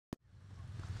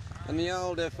And the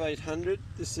old F800,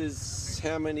 this is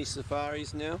how many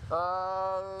safaris now?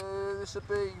 This would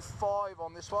be 5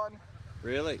 on this one.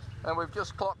 Really? And we've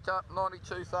just clocked up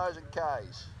 92,000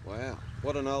 Ks. Wow,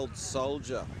 what an old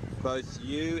soldier, both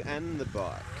you and the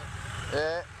bike.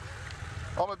 Yeah,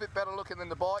 I'm a bit better looking than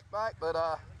the bike, mate, but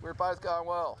we're both going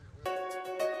well.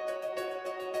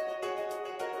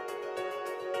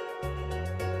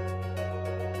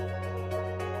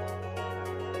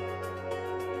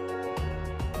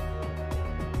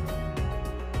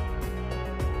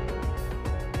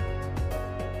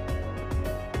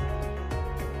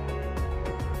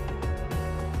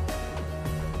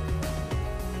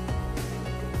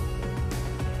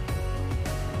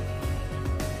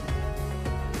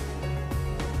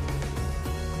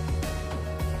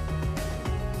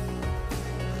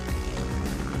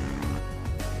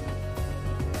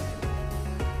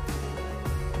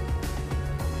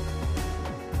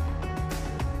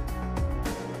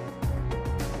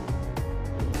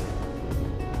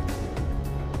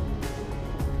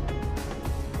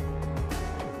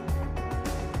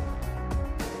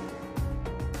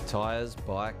 Tyres,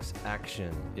 bikes,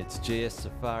 action. It's GS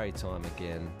Safari time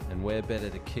again, and where better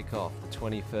to kick off the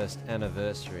 21st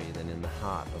anniversary than in the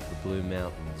heart of the Blue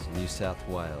Mountains, New South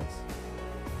Wales.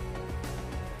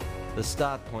 The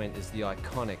start point is the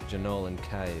iconic Jenolan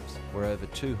Caves, where over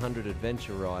 200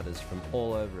 adventure riders from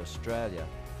all over Australia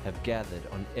have gathered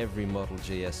on every model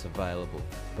GS available,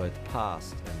 both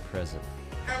past and present.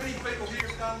 How many people here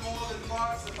have done more than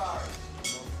 5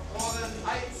 safaris? More than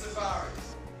 8 safaris?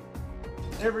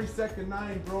 Every second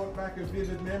name brought back a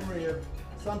vivid memory of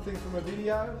something from a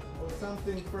video or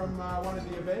something from one of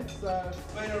the events.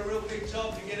 It's been a real big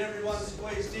job to get everyone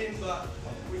squeezed in, but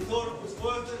we thought it was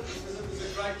worth it because it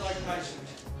was a great location.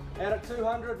 Out of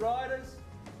 200 riders,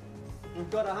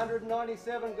 we've got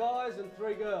 197 guys and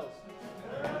 3 girls.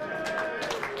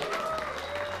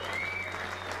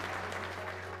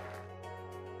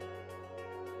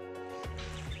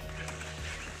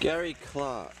 Gary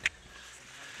Clark.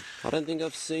 I don't think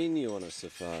I've seen you on a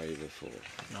safari before.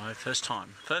 No, first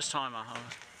time. First time,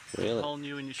 Really? A whole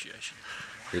new initiation.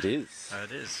 It is?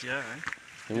 It is, yeah.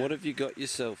 And what have you got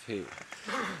yourself here?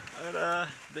 At a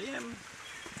Bmw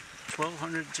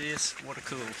 1200 GS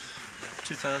water-cooled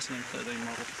 2013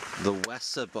 model. The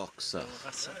Wasserboxer.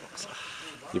 That's a boxer.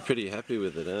 You're pretty happy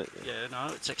with it, aren't you? Yeah,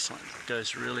 no, it's excellent. It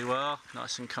goes really well,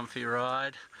 nice and comfy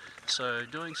ride. So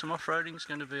doing some off-roading is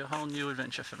going to be a whole new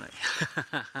adventure for me.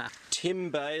 Tim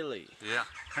Bailey. Yeah,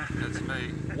 that's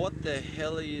me. What the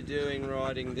hell are you doing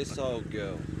riding this old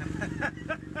girl?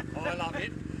 I love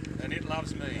it, and it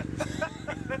loves me.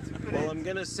 Well, I'm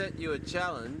going to set you a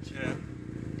challenge. Yeah.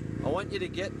 I want you to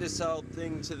get this old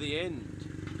thing to the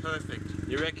end. Perfect.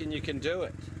 You reckon you can do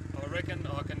it? I reckon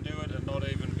I can do it and not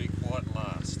even be quite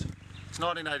last. It's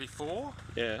 1984.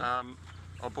 Yeah.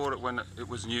 I bought it when it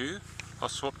was new. I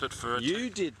swapped it for a...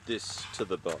 You did this to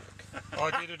the bike?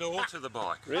 I did it all to the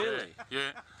bike. Really?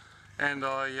 Yeah. And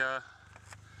I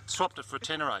swapped it for a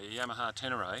Tenere, a Yamaha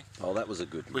Tenere. Oh, that was a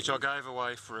good one. Which I gave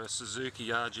away for a Suzuki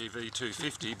RGV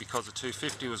 250 because the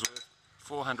 250 was worth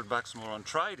 $400 more on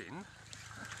trade-in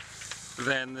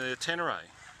than the Tenere.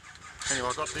 Anyway,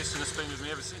 I got this and it's been with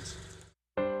me ever since.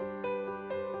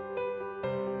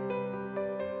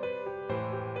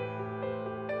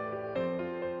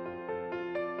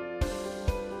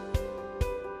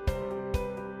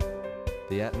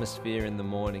 The atmosphere in the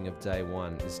morning of day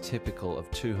one is typical of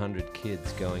 200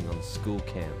 kids going on school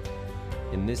camp.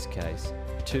 In this case,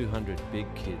 200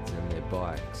 big kids and their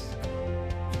bikes.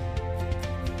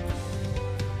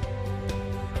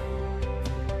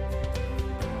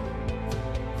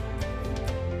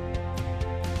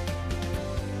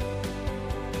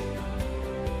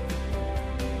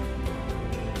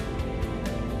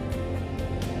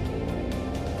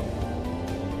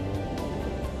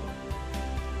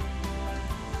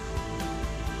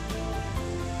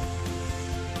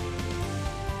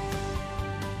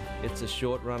 It's a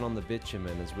short run on the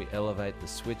bitumen as we elevate the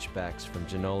switchbacks from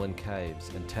Jenolan Caves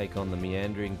and take on the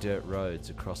meandering dirt roads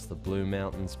across the Blue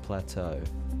Mountains Plateau.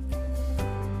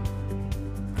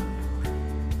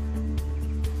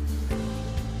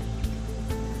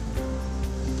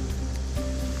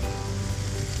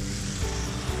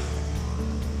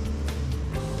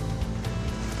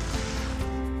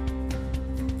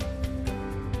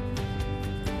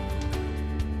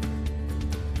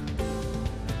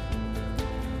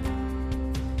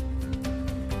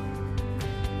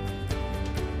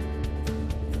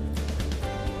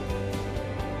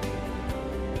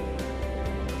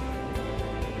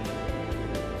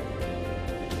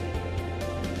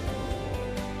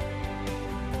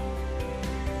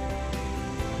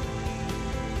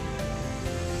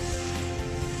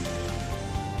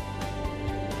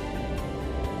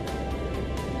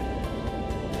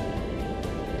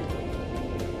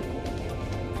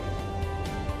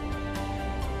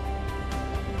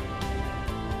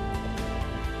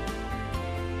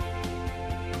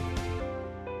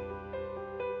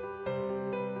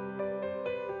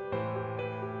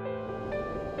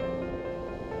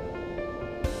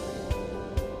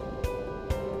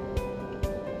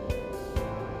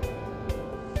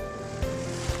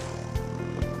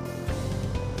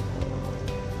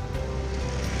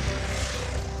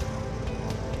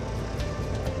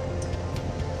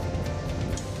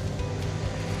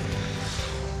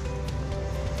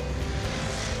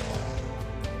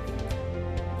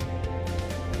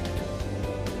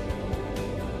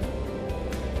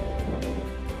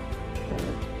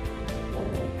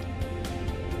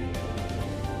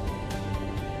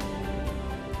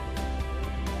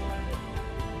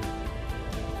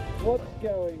 What's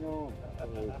going on?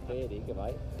 Oh, fair dinkum,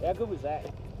 mate. How good was that?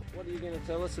 What are you going to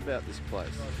tell us about this place?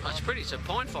 Oh, it's a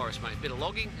pine forest, mate. Bit of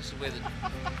logging. This is where the...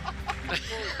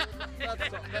 That's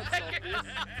obvious.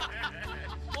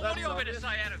 Well, what do you want me to say,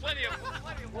 Adam? Plenty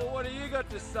of... Well, what do you got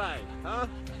to say, huh?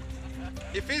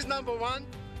 If he's number one,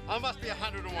 I must be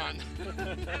 101.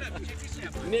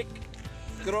 Nick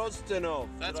Grozdanov.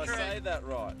 That's Did I correct. say that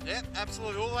right? Yep,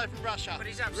 absolutely, all the way from Russia. But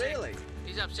he's upset. Really?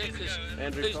 He's upset because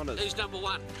Andrew Connors. he's number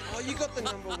one. Oh, you got the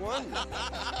number one.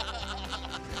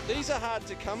 These are hard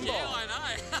to come by. Yeah, I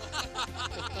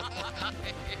know.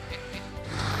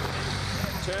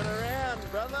 Turn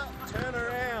around, brother. Turn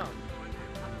around.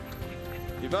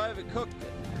 You've overcooked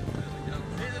it.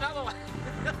 Here's another one.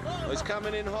 He's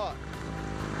coming in hot.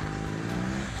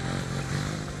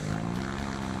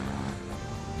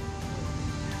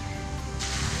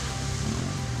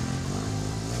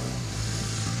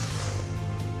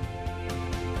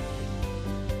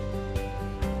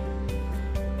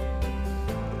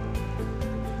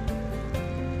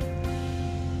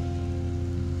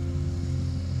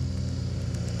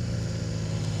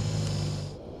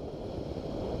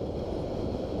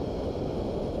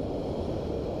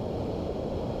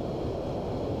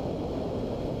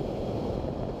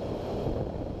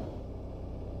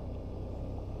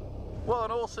 Well,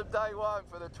 an awesome day one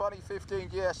for the 2015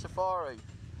 GS Safari.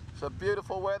 Some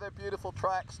beautiful weather, beautiful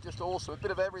tracks, just awesome. A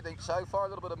bit of everything so far, a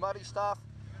little bit of muddy stuff,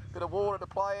 a bit of water to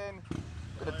play in,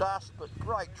 a bit of dust, but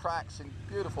great tracks and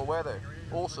beautiful weather.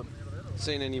 Awesome.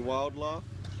 Seen any wildlife?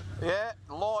 Yeah,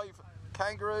 live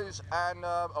kangaroos and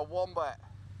a wombat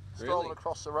strolling Really?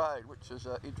 across the road, which is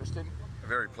interesting. A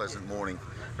very pleasant morning,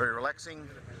 very relaxing,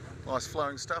 nice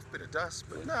flowing stuff, bit of dust,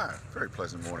 but no, very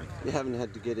pleasant morning. You haven't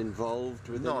had to get involved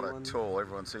with Not anyone? at all,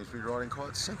 everyone seems to be riding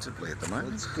quite sensibly at the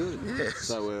moment. That's good. Yes.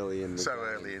 So early in the So game.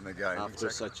 early in the game, After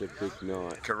exactly. such a big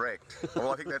night. Correct.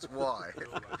 Well, I think that's why.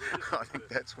 I think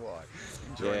that's why.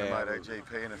 Enjoying Yeah, the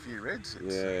MotoGP and a few reds, it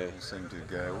Yeah. all seemed to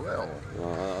go well.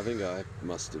 Oh, I think I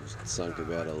must have sunk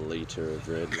about a litre of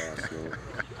red last night.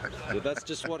 But that's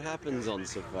just what happens on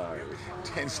safari.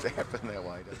 Tends to happen that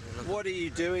way, doesn't it? What are you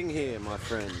doing here, my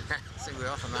friend? See, we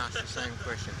often ask the same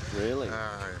question. Really?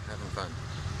 Having fun.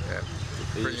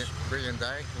 Yeah. Is- Brilliant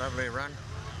day, lovely run.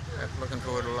 Looking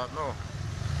forward to a lot more.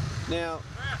 Now,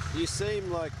 you seem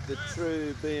like the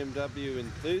true BMW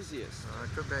enthusiast.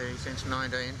 It could be since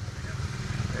 19.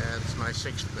 It's my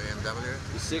 6th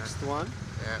BMW. The sixth one?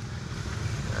 Yeah.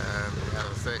 Out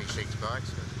of 36 bikes.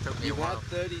 It took me You've a while. had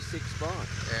 36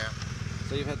 bikes. Yeah.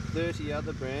 So you've had 30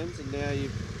 other brands, and now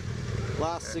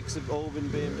last 6 have all been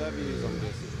BMWs, I'm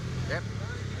guessing. Yep.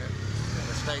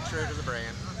 Stay true to the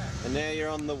brand. And now you're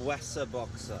on the Wassa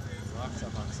Boxer.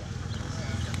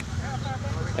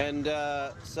 And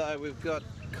so we've got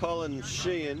Colin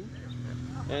Sheehan,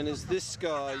 and is this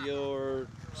guy your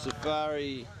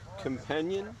safari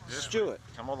companion? Yes, Stuart.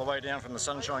 Come all the way down from the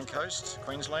Sunshine Coast,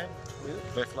 Queensland.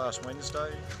 Left last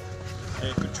Wednesday.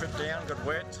 Yeah, good trip down, got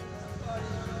wet.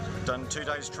 Done 2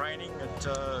 days training at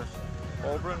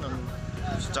Auburn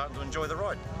and starting to enjoy the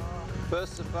ride.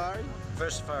 First safari?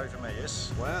 First safari for me,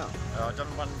 yes. Wow. I've done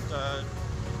one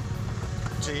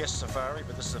GS safari,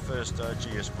 but this is the first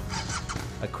GS one.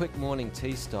 A quick morning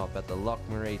tea stop at the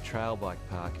Lochmaree Trail Bike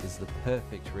Park is the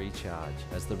perfect recharge,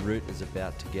 as the route is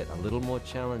about to get a little more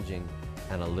challenging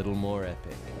and a little more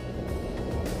epic.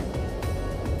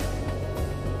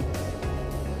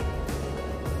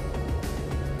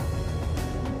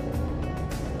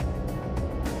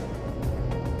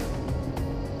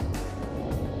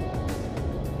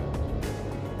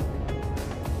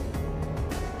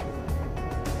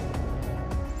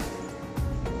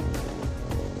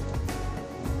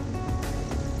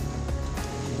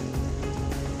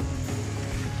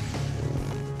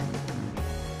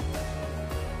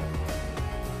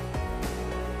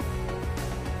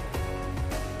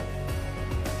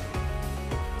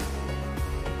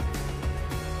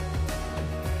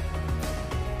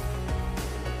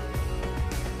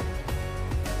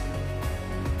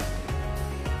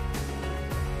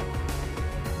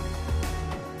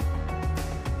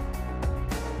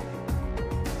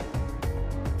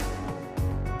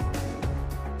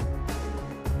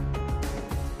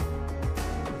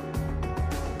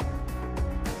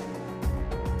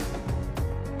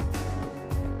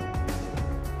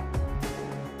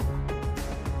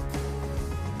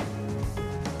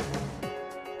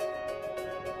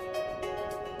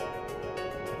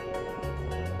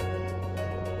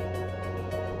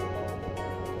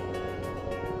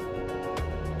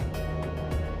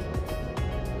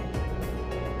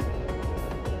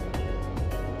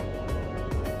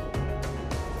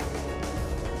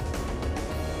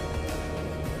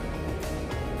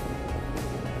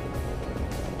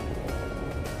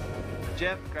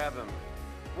 Jeff Grabham,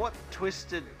 what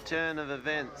twisted turn of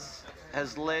events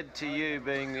has led to you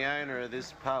being the owner of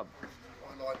this pub?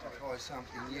 I'd like to try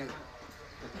something new.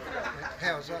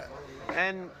 How's that?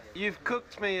 And you've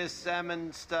cooked me a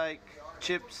salmon steak,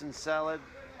 chips and salad.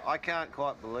 I can't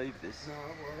quite believe this. No,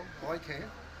 well, I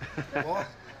can.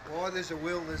 Why there's a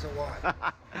will, there's a way.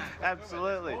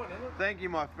 Absolutely. Thank you,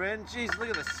 my friend. Jeez, look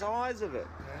at the size of it.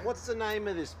 Yeah. What's the name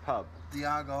of this pub? The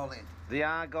Argyle Inn. The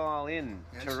Argyle Inn,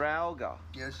 Yes. Taralga.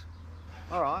 Yes.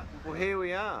 All right, well, here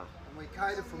we are. And we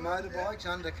cater for motorbikes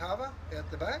undercover,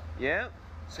 out the back. Yep,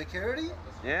 Security,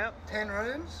 yep. 10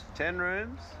 rooms, 10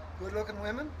 rooms. good looking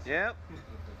women, Yep.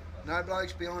 no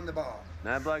blokes behind the bar.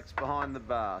 No blokes behind the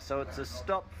bar. So it's a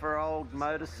stop for old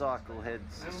motorcycle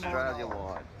heads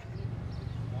Australia-wide.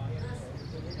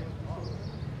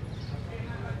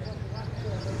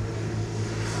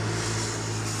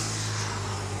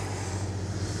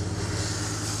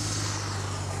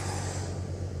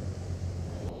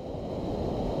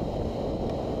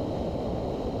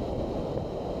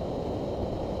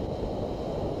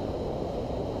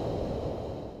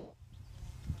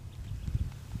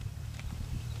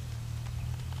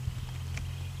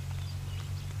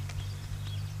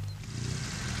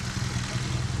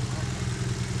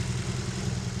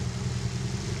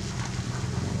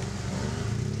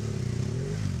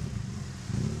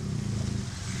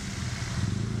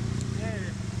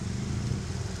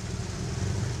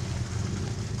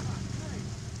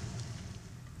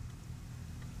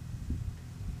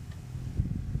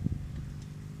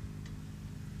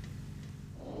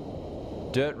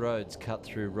 Dirt roads cut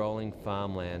through rolling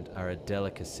farmland are a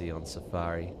delicacy on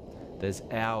safari. There's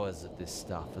hours of this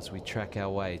stuff as we track our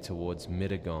way towards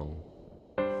Mittagong.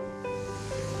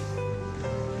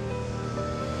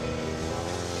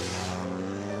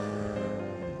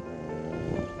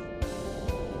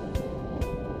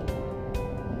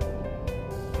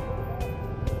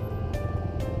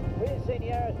 We didn't see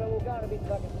any arrows, but we were going a bit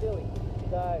fucking silly.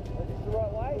 So, is this the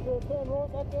right way? Is there a turn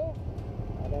right back there?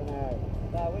 I don't know.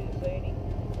 No, we didn't see any.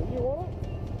 Do you want it?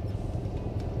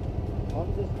 I'm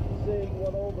just seeing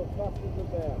what all the fuss is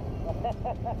about.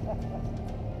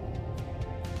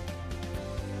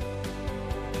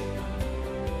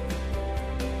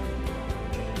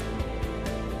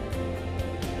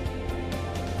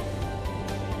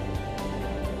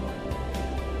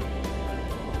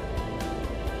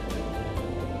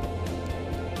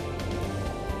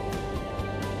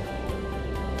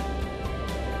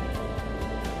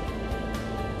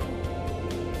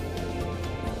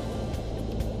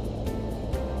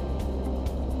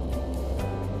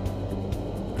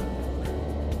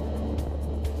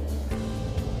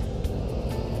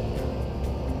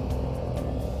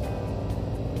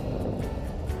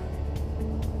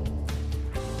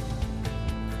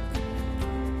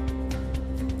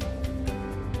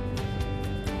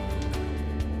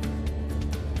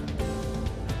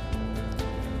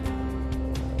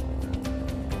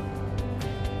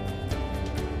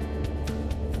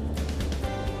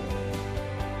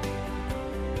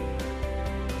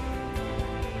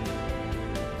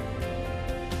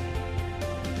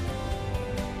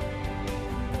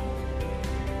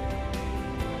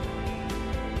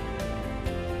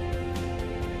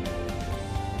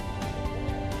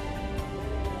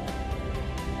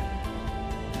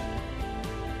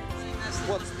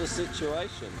 What's the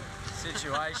situation?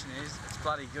 Situation is, it's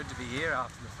bloody good to be here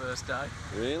after the first day.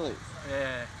 Really?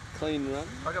 Yeah. Clean run?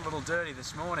 I got a little dirty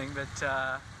this morning, but it's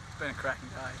been a cracking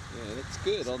day. Yeah, that's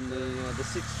good on the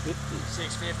 650.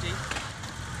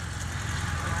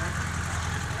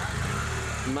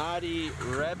 650. Marty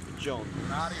Rabjohns.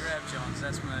 Marty Rabjohns,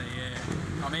 that's me, yeah.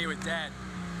 I'm here with Dad.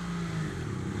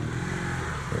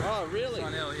 Oh, really?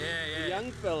 On hill, yeah. The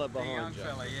young fella behind you. you.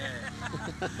 The young fella, yeah.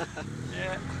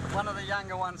 Yeah, one of the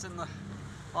younger ones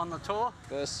on the tour.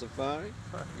 First safari?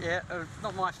 Yeah,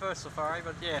 not my first safari,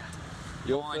 but yeah.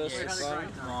 Your Mine, first yeah. safari?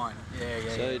 Mine,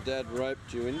 yeah. So Dad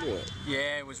roped you into it?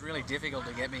 Yeah, it was really difficult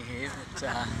to get me here, but...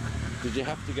 Did you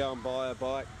have to go and buy a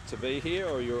bike to be here,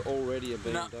 or you're already a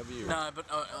BMW? No, but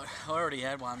I already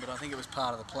had one, but I think it was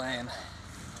part of the plan.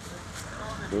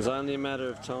 It was only a matter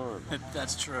of time.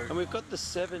 That's true. And we've got the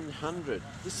 700.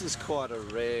 This is quite a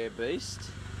rare beast.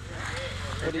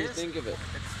 What do you think of it?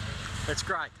 It's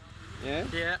great. Yeah?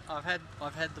 Yeah, I've had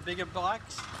the bigger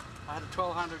bikes. I had a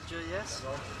 1200 GS,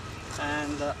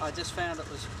 and I just found it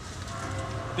was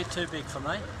a bit too big for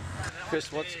me.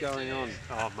 Chris, what's going on?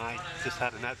 Oh mate, just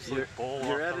had an absolute ball.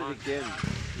 You're at it again.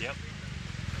 Yep.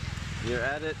 You're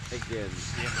at it again.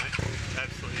 Yeah mate,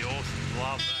 absolutely awesome.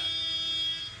 Love that.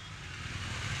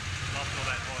 Love all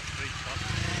that high speed stuff.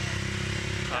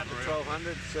 How did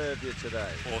 1200 serve you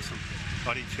today? Awesome.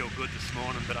 I didn't feel good this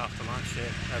morning, but after lunch,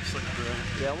 yeah, absolutely brilliant.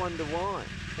 Yeah, I wonder why.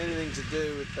 Anything to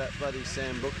do with that bloody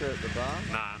Sam Booker at the bar?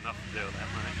 Nah, nothing to do with that,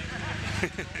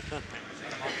 mate.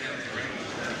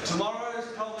 Tomorrow is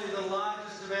probably the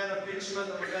largest amount of bitumen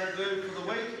that we're going to do for the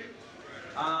week.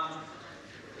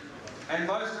 And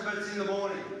most of it's in the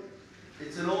morning.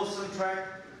 It's an awesome track.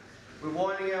 We're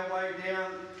winding our way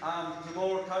down to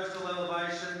more coastal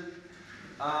elevation.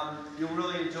 You'll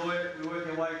really enjoy it. We work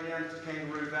our way down to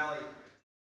Kangaroo Valley.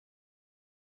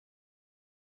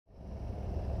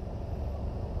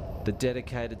 The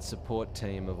dedicated support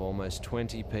team of almost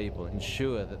 20 people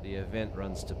ensure that the event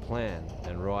runs to plan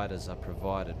and riders are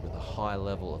provided with a high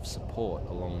level of support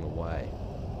along the way.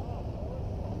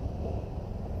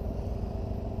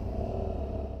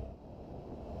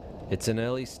 It's an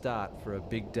early start for a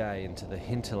big day into the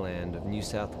hinterland of New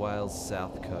South Wales'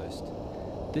 south coast.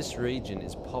 This region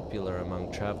is popular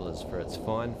among travellers for its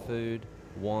fine food,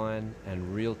 wine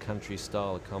and real country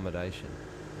style accommodation,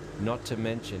 not to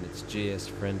mention its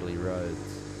GS-friendly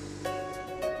roads.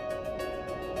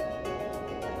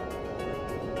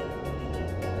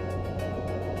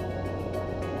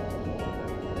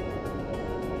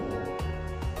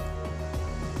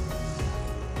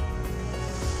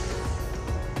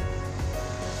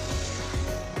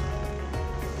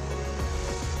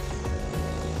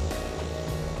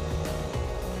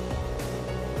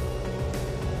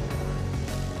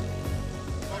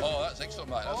 Excellent,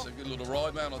 mate. That's a good little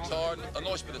ride, mate, on a tyre. A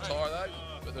nice bit of tyre, though.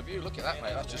 But the view, look at that,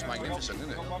 mate. That's just magnificent,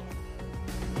 isn't it?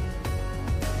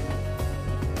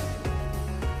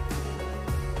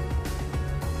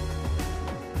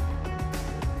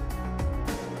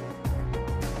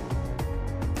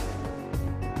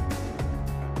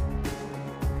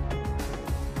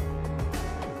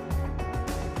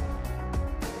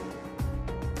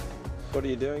 What are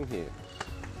you doing here?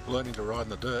 Learning to ride in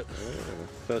the dirt. Oh,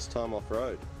 first time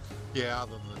off-road? Yeah,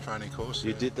 other than the training course.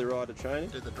 You did the rider training?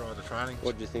 Did the rider training.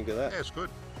 What did you think of that? Yeah, it's good.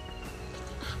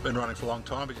 Been running for a long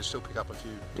time, but you still pick up a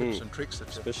few tips and tricks.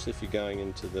 Especially if you're going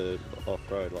into the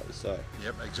off-road, like you say.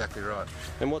 Yep, exactly right.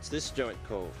 And what's this joint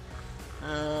called?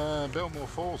 Bmw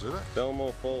Falls, is it?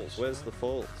 Bmw Falls. Where's the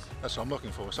falls? That's what I'm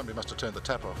looking for. Somebody must have turned the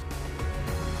tap off.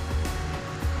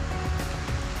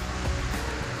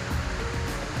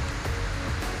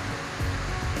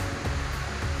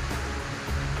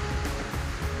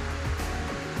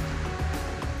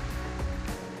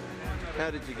 How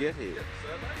did you get here?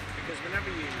 Because whenever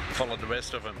you follow the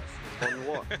rest of them. On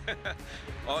what?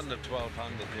 On the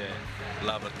 1200, yeah.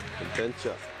 Love it.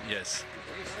 Adventure? Yes.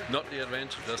 Not the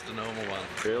adventure, just the normal one.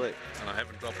 Really? And I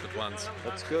haven't dropped it once.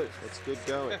 That's good. That's good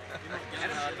going.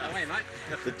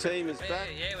 The team is back?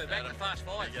 Yeah, we're back to fast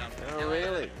five. Oh,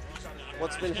 really?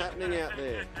 What's been happening out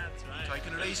there?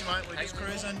 Taking it easy, mate. We're just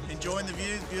cruising, enjoying the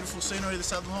view, the beautiful scenery of the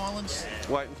Southern Highlands.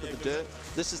 Waiting for the dirt?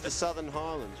 This is the Southern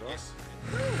Highlands, right? Yes.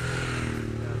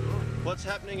 What's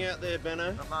happening out there,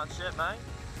 Benno? Not much yet, mate.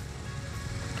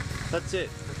 That's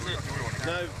it? That's it.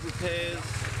 No repairs?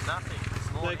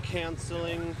 Nothing. No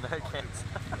counselling? No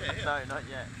counselling. No, not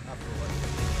yet.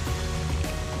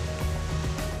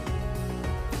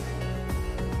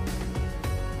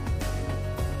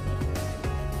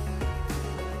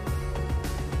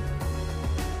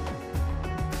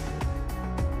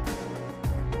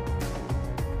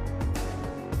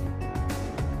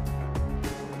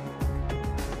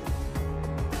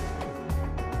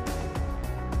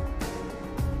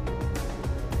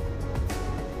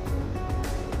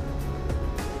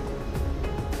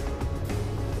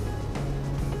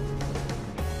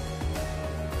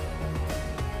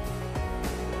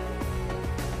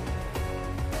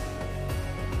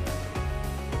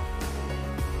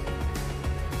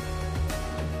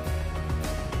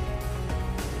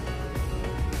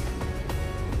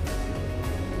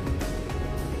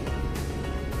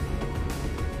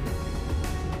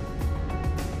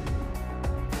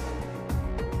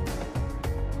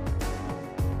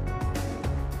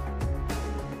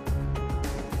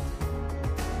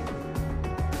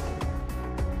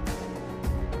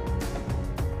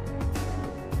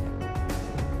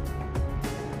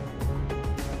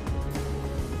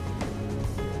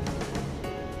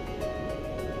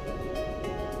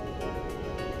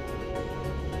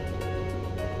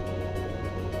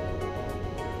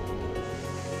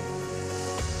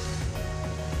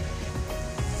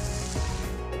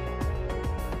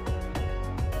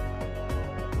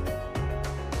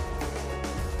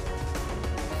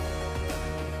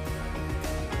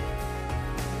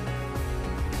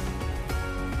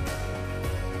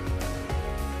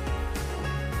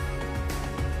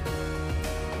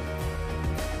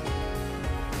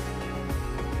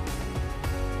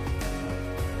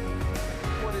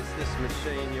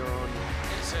 machine you're on?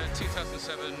 It's a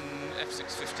 2007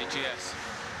 F650 GS,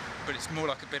 but it's more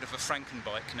like a bit of a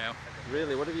Frankenbike now.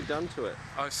 Really? What have you done to it?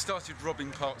 I've started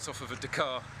robbing parts off of a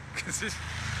Dakar,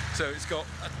 so it's got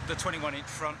the 21-inch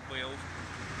front wheel,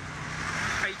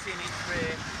 18-inch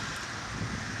rear.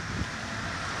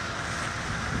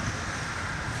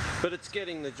 But it's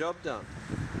getting the job done.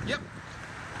 Yep.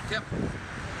 Yep.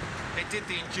 It did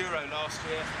the Enduro last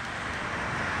year.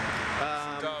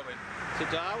 From Darwin. To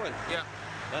Darwin? Yeah.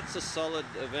 That's a solid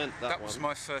event, that one. Was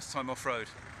my first time off-road.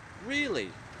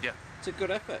 Really? Yeah. It's a good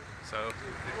effort. So,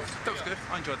 that was good.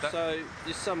 I enjoyed that. So,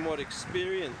 you're somewhat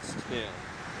experienced now?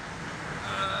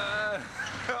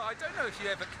 I don't know if you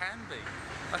ever can be.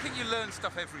 I think you learn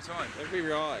stuff every time. Every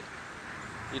ride.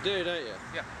 You do, don't you?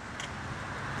 Yeah.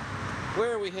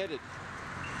 Where are we headed?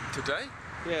 Today?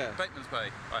 Yeah. Bateman's Bay,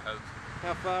 I hope.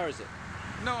 How far is it?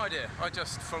 No idea. I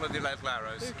just follow the little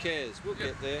arrows. Who cares? We'll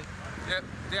get there. Yep.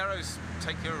 The arrows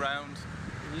take you around.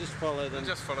 You just follow them. And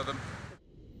just follow them.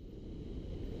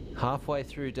 Halfway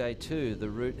through day 2, the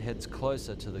route heads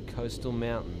closer to the coastal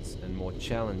mountains and more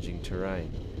challenging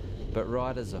terrain. But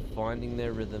riders are finding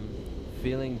their rhythm,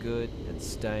 feeling good and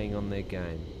staying on their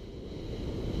game.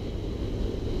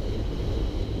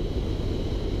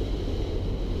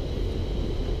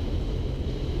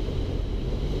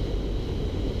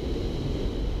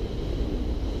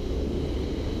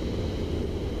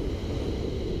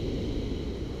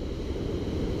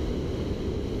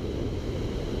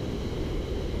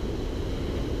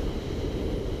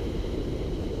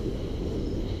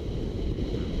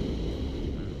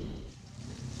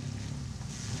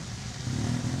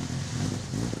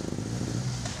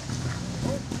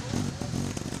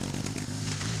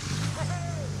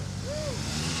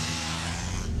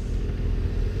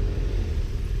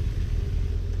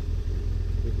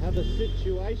 The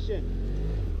situation.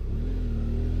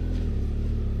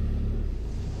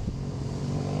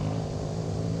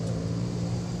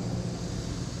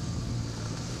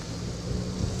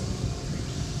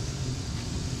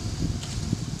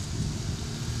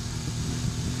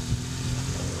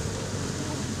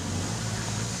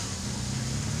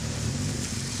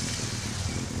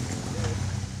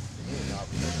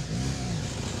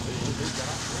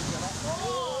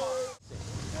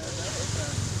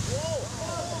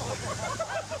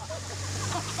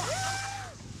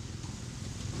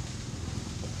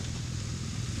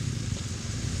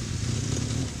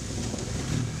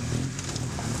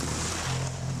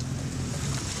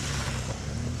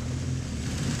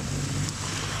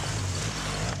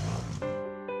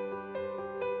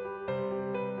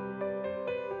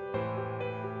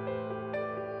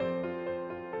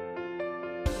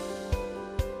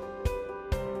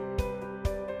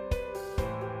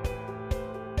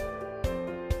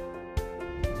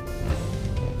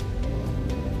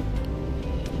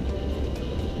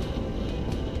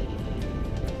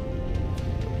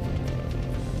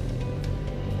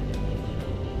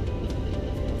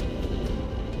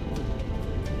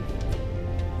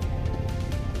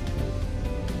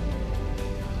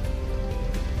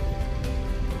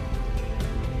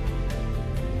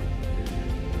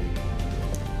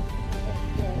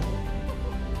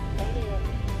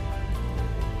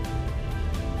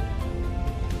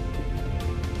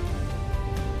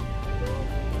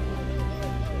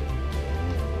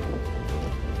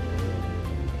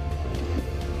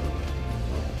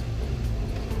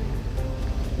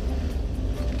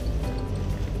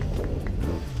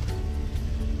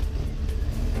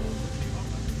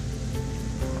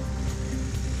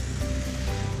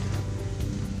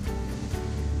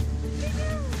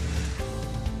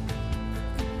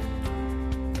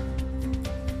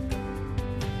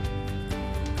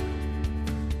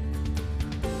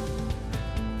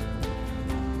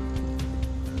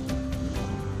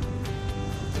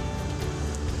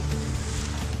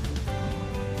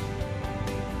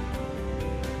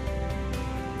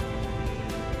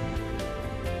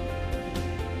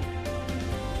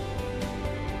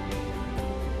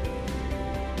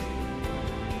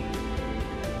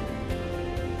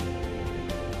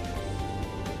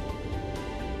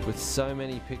 With so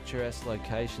many picturesque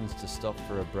locations to stop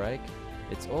for a break,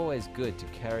 it's always good to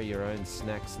carry your own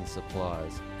snacks and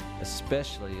supplies,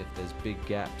 especially if there's big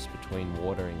gaps between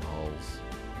watering holes.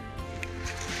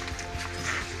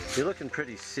 You're looking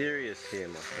pretty serious here,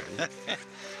 my friend.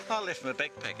 I left my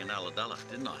backpack in Ulladulla,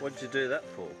 didn't I? What'd you do that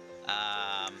for?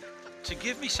 To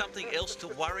give me something else to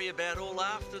worry about all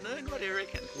afternoon. What do you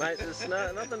reckon? Mate, there's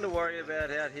nothing to worry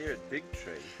about out here at Big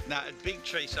Tree. No, at Big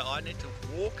Tree, so I need to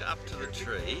walk up to the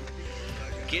tree,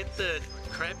 get the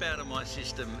crap out of my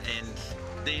system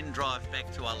and then drive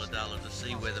back to Ulladulla to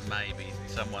see whether maybe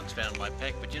someone's found my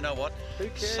pack. But you know what? Who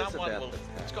cares Someone about will. the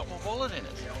pack? It's got my wallet in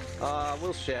it.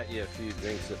 We'll shout you a few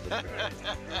drinks at the track.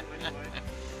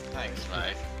 Thanks,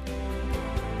 mate.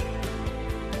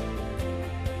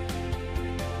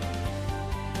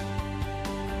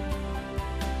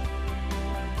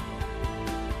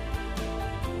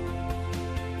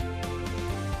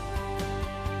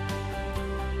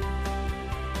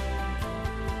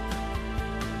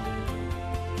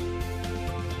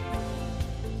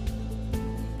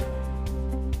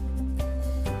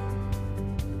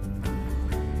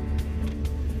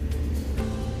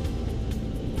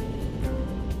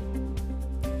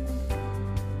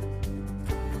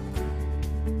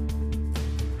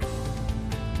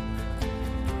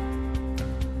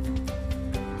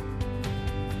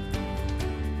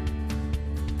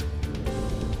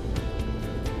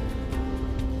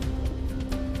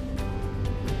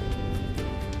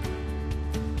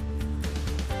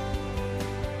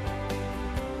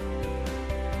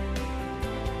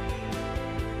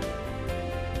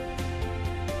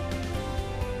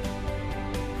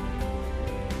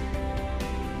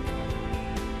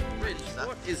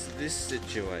 What is this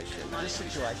situation? This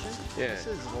situation? Yeah. This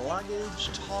is luggage,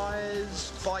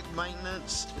 tyres, bike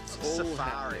maintenance, It's all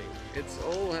safari. happening. It's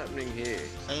all happening here.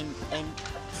 And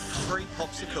free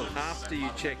popsicles. After you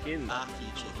check in. After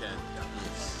you check in.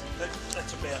 Yes.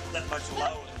 That's about that much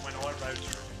lower than when I rode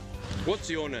through. What's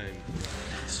your name?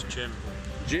 It's Jim.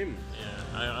 Jim?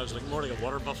 Yeah, I was like more like a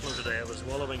water buffalo today. I was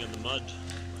wallowing in the mud.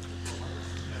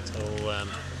 So,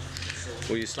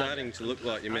 well, you're starting to look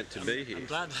like you're meant to be here. I'm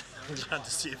glad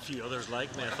to see a few others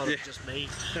like me. I thought it was just me.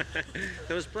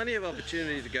 There was plenty of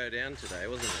opportunity to go down today,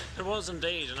 wasn't there? There was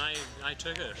indeed, and I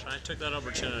took it. I took that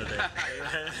opportunity.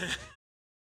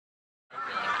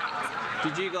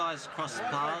 Did you guys cross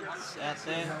paths out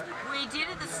there? We did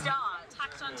at the start,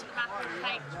 tucked onto the back of the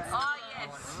cake. Oh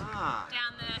yes. Ah.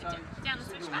 Down the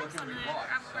switchbacks on the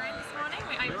gravel road this morning.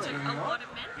 We overtook a lot of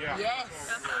men. Yeah. Yes.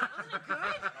 Wasn't it good?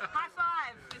 High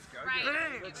five. It's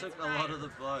great. It took a lot of the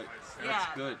blokes. That's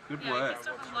Yeah. good. Good Yeah, work. pissed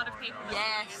off a lot of people.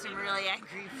 Yeah, some really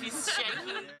angry fists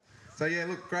shaking. So yeah,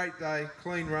 look, great day,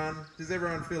 clean run. Does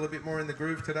everyone feel a bit more in the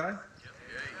groove today?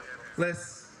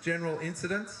 Less general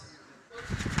incidents?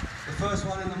 The first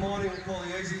one in the morning we call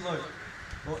the easy loop.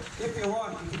 Well, if you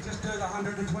want, you can just do the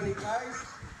 120 Ks.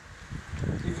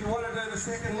 If you want to do the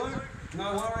second loop,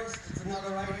 no worries, it's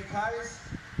another 80 Ks.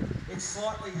 It's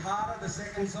slightly harder, the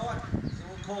second side, so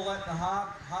we'll call that the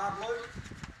hard loop.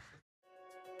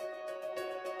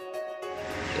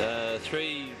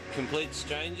 3 complete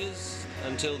strangers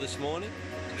until this morning.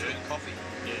 Good coffee.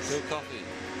 Yes. Good coffee.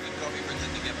 Good coffee brings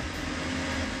it together.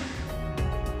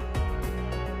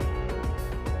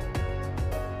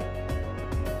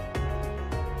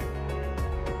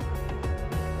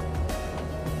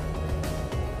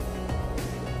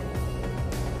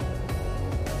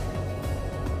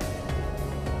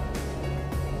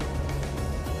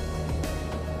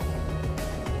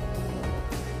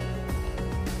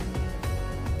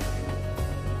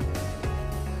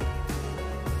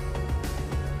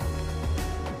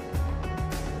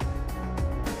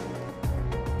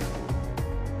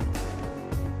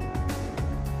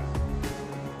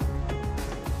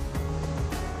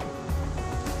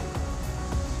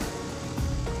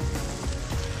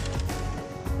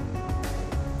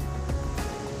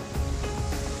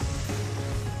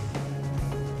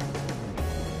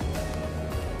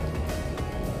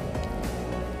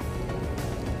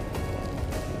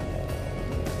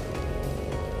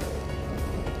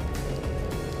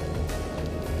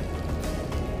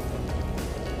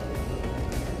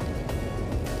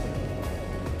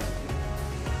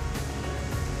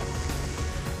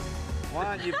 Why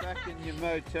aren't you back in your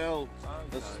motel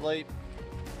asleep?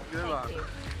 Thank you.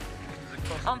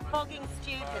 I'm fogging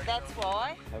stupid, that's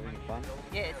why. Having fun?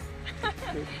 Yes.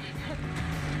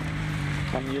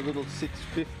 Come your little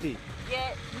 650.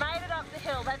 Yeah, made it up the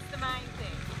hill, that's the main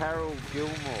thing. Carol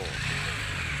Gilmore.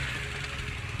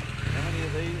 How many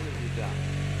of these have you done?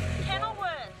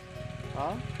 Kenilworth.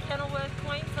 Huh? Kenilworth,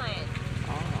 Queensland.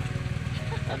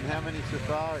 Oh. And how many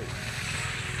safaris?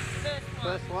 First one.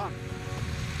 First one.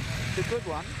 It's a good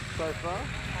one so far.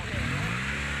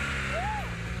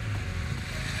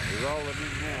 We're rolling in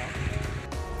now.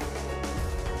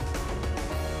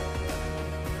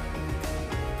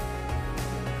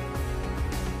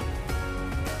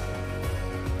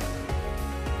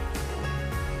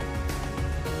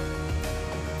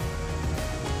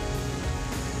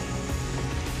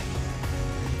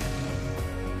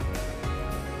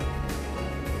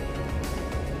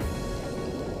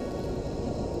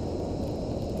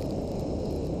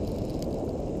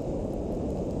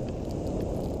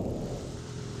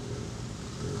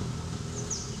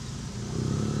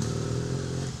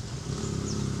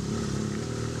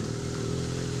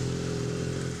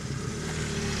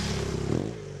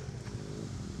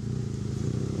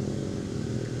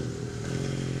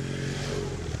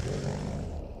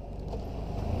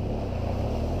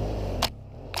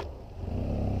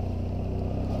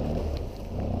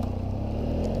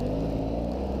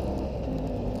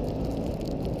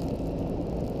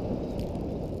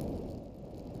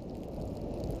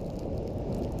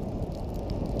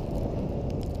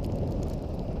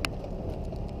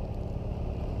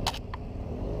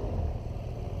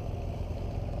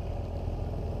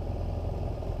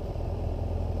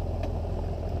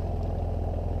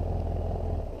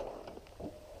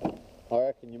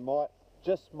 and you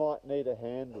might need a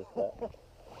hand with that.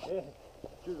 Yeah,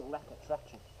 due to lack of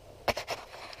traction.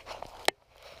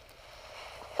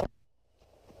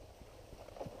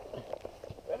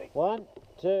 1,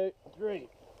 2, 3.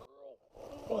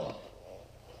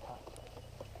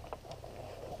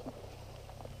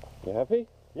 You happy?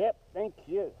 Yep, thank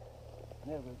you.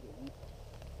 Now we'll get you.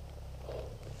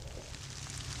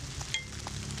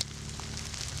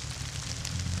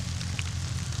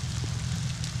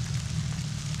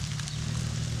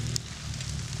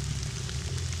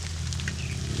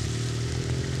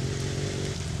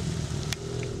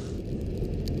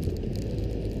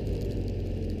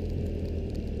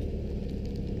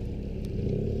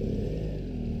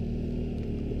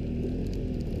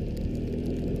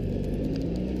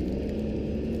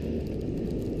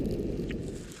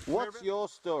 What's your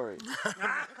story?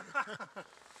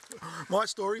 My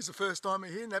story is the first time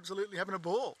here and absolutely having a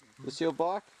ball. This your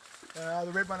bike?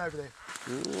 The red one over there.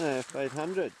 Yeah,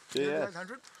 F800. Yeah,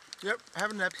 800. Yep,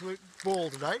 having an absolute ball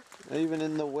today. Even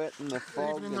in the wet and the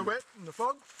fog. Even in the wet and the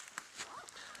fog.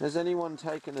 Has anyone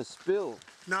taken a spill?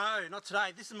 No, not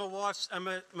today. This is my wife's,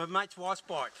 my mate's wife's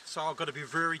bike, so I've got to be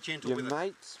very gentle Your with it. Your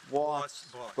mate's wife's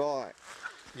bike.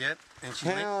 Yep,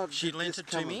 and she lent it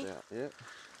to me. Yep.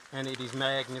 And it is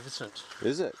magnificent.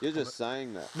 Is it? You're just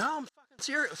saying that. No, I'm fucking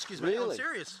serious. Excuse me, really? I'm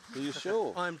serious. Are you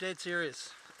sure? I'm dead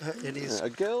serious. It is. Yeah, a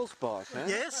girl's bike, huh?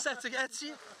 Yes, that's it.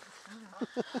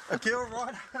 A girl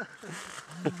rider.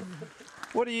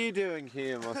 What are you doing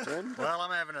here, my friend? Well,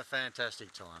 I'm having a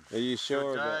fantastic time. Are you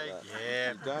sure Good about day. that?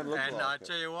 Yeah. You don't look and like I it.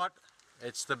 tell you what,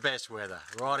 it's the best weather.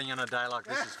 Riding on a day like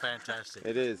this is fantastic.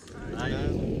 It is.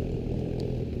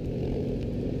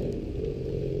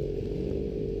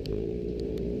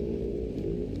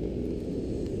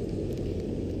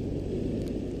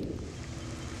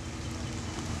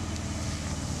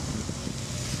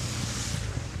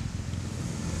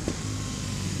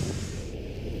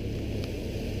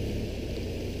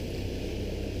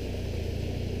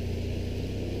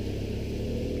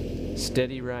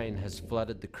 Steady rain has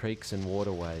flooded the creeks and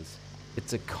waterways.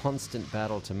 It's a constant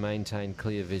battle to maintain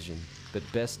clear vision, but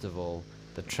best of all,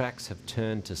 the tracks have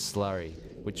turned to slurry,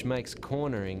 which makes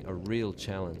cornering a real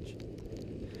challenge.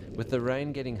 With the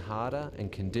rain getting harder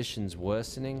and conditions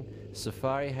worsening,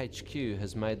 Safari HQ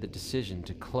has made the decision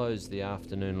to close the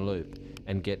afternoon loop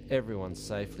and get everyone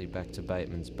safely back to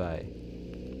Bateman's Bay.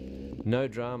 No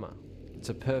drama. It's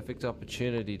a perfect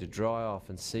opportunity to dry off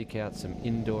and seek out some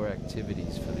indoor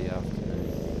activities for the afternoon.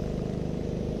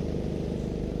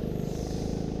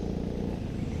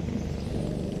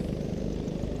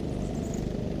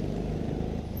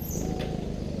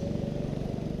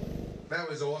 That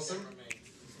was awesome.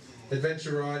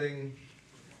 Adventure riding.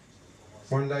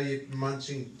 One day you're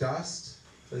munching dust,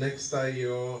 the next day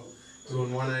you're doing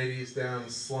 180s down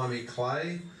slimy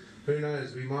clay. Who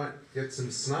knows, we might get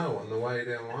some snow on the way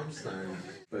down limestone.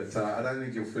 But I don't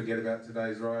think you'll forget about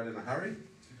today's ride in a hurry.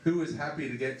 Who was happy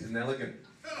to get to Nelligan?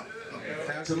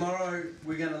 Tomorrow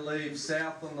we're going to leave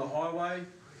south on the highway.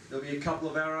 There'll be a couple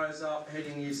of arrows up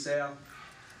heading you south.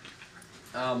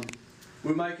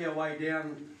 We'll make our way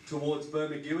down towards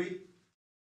Bmw Gs.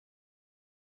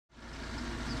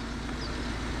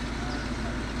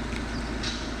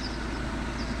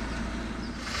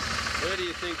 Where do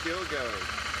you think you're going?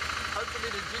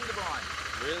 Hopefully to Jindabyne.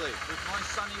 Really? With my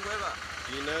sunny weather.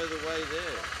 Do you know the way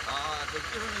there? They've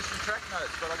given me some track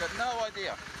notes, but I've got no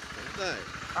idea. Have they?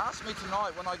 Ask me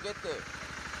tonight when I get there.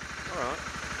 Alright.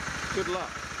 Good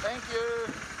luck. Thank you.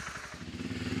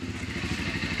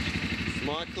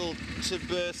 Michael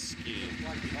Taberski.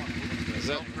 Is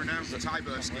that pronounced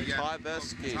Tyberski? Yeah.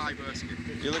 Tyberski.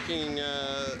 Tyberski. You're looking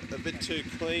a bit too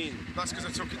clean. That's because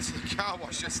I took it to the car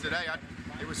wash yesterday.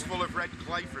 It was full of red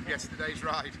clay from yesterday's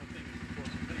ride.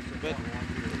 But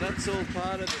that's all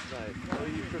part of it, mate. Or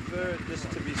you prefer it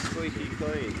just to be squeaky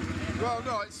clean? Well,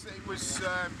 no, it was.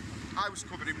 I was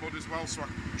covered in mud as well, so I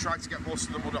tried to get most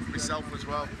of the mud off myself as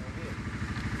well.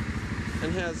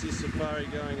 And how's your safari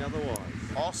going otherwise?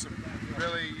 Awesome.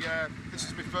 Really, this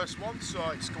is my first one,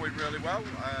 so it's going really well.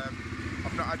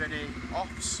 I've not had any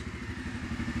offs.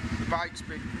 The bike's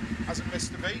hasn't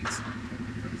missed a beat,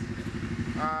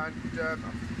 and I'm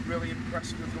really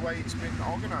impressed with the way it's been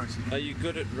organised. Are you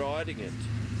good at riding it?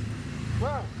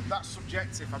 Well, that's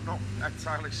subjective. I'm not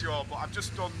entirely sure, but I've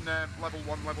just done level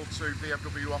 1, level 2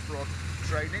 BMW off-road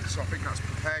training, so I think that's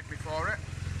prepared me for it.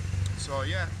 So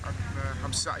yeah,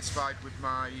 I'm satisfied with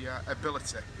my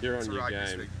ability You're on to your ride this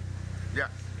game. thing. Yeah.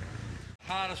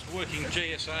 Hardest working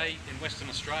GSA in Western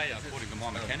Australia, according to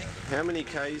my mechanic. How many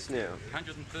Ks now?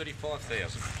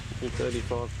 135,000.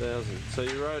 135,000. So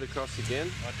you rode across again?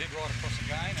 I did ride across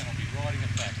again, and I'll be riding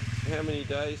it back. how many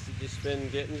days did you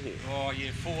spend getting here? Oh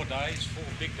yeah, 4 days, 4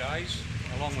 big days,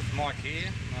 along with Mike here.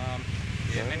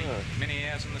 Yeah, many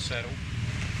hours in the saddle.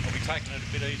 I'll be taking it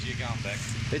a bit easier going back.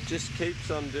 It just keeps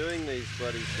on doing these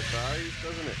bloody safaris,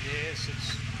 doesn't it?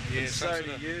 Yes,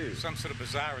 some sort of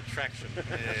bizarre attraction.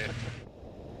 Yeah.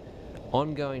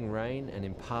 Ongoing rain and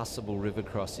impassable river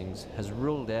crossings has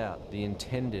ruled out the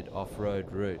intended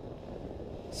off-road route.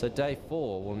 So day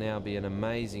 4 will now be an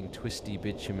amazing twisty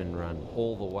bitumen run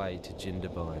all the way to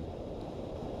Jindabyne.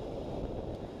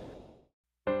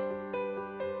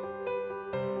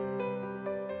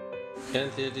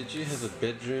 Anthea, did you have a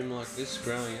bedroom like this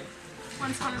growing up?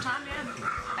 Once upon a time, yeah.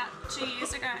 About 2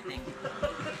 years ago, I think.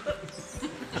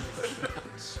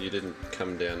 You didn't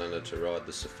come down under to ride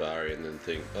the safari and then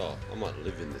think, oh, I might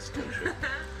live in this country.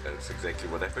 That's exactly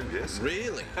what happened, yes.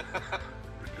 Really?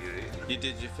 You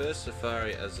did your first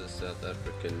safari as a South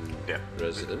African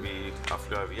resident? I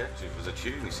flew over here to visit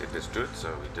you and he said, let's do it,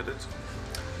 so we did it.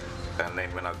 And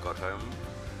then when I got home,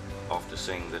 after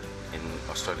seeing that in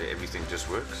Australia everything just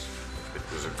works, it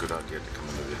was a good idea to come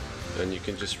and live here. And you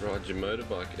can just ride your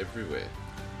motorbike everywhere?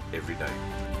 Every day.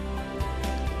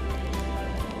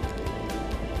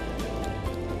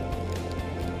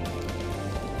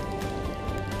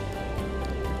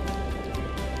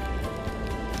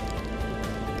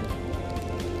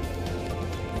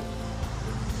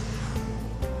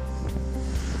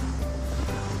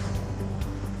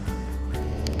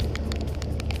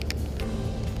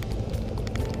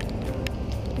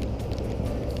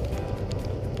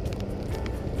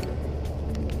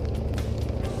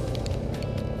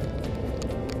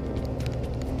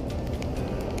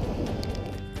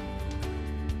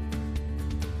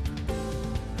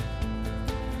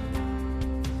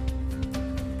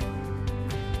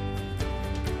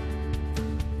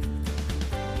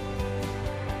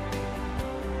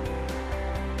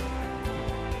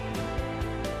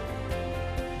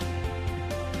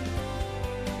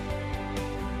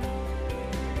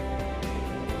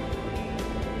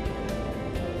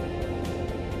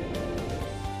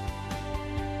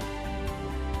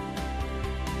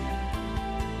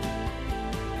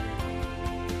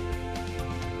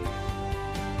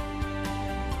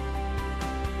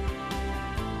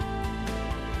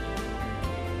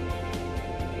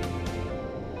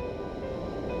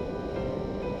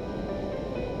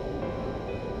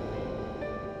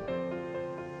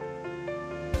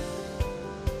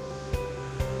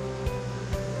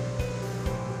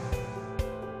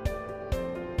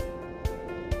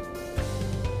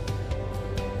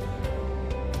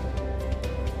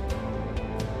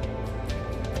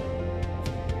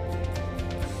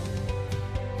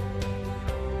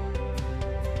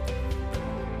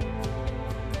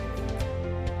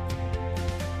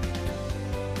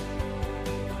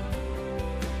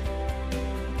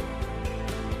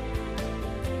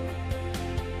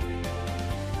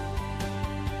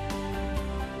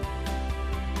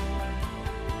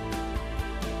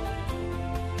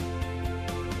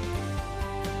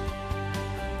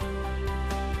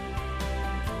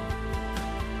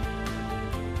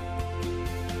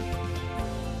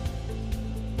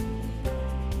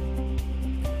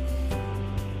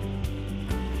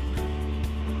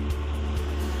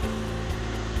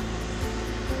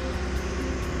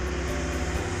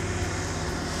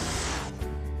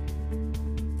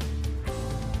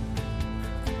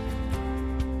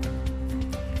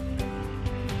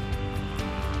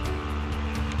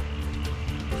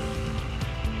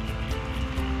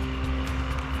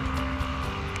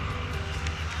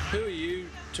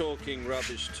 Talking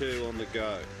rubbish to on the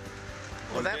go?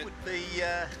 Well, that would be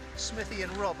Smithy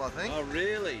and Rob, I think. Oh,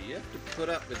 really? You have to put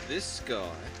up with this guy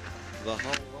the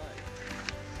whole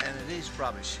way. And it is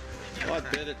rubbish. I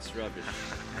bet it's rubbish.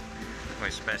 We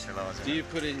specialise in Do you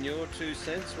put in your 2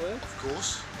 cents worth? Of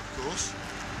course, of course.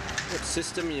 What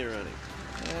system are you running?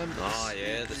 Oh,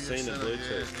 yeah, the Cena Bluetooth.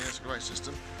 Yeah, it's a great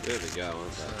system. There they go,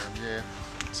 aren't they? Yeah,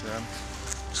 it's,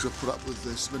 just got to put up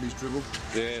with Smithy's dribble.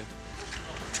 Yeah.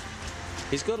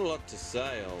 He's got a lot to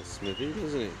say, old Smithy,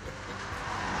 doesn't he?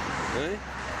 Eh?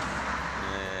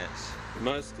 Yes.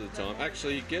 Most of the time.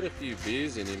 Actually, you get a few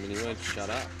beers in him and he won't shut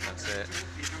up. That's it.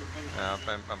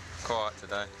 I'm quiet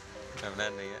today. Haven't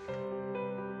had any yet.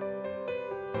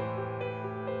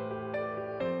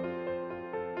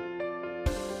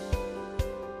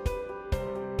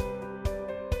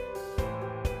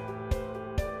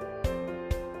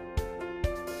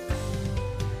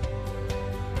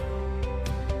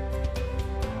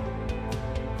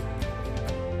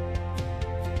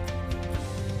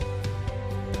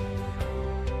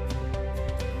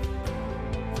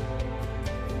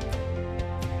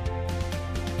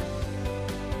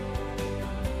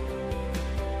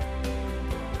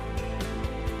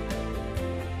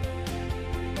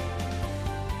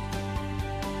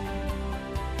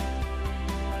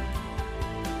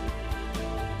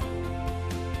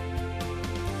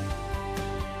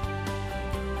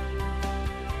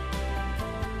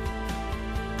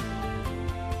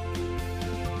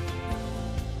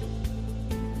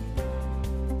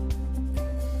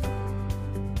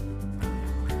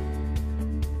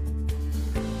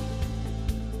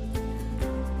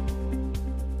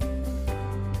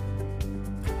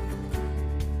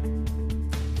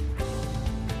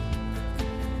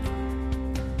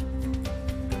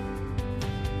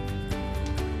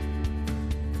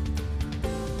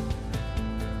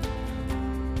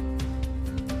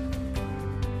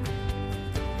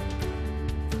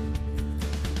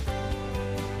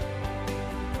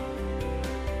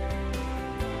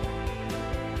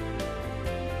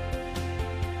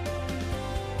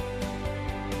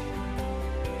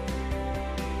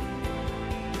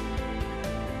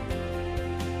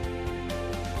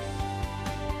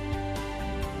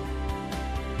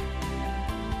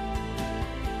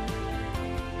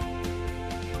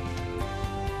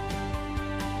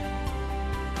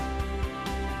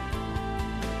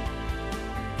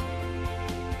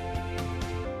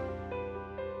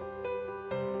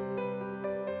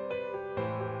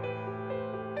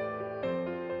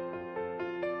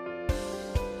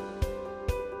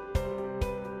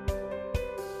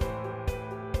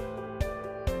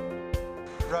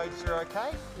 roads are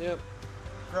okay. Yep.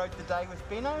 Rode the day with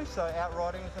Benno, so out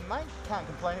riding with a mate. Can't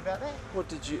complain about that. What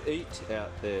did you eat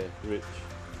out there, Rich?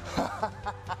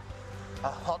 A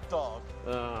hot dog.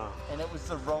 Oh. And it was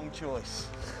the wrong choice.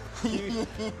 You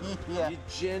Yeah.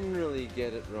 generally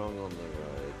get it wrong on the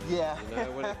road. Yeah. You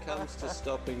know, when it comes to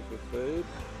stopping for food.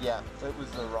 Yeah, it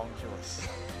was the wrong choice.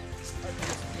 Good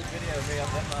video of me up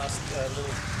that last little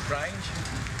range.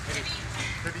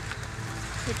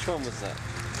 Which one was that?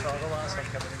 Oh, the last one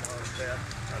coming in, I was about, I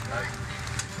don't know,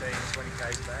 15, 20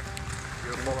 k's back.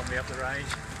 You were following me up the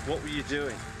range. What were you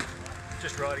doing?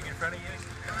 Just riding in front of you.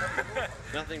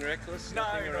 Nothing reckless? No,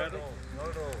 Nothing not at erratic? all. Not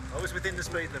at all. I was within the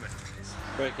speed limit.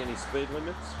 Break any speed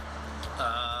limits?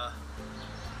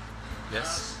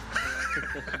 Yes.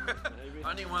 Maybe.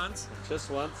 Only once.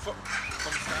 Just once? From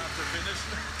start to finish.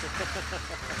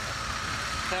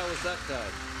 How was that day?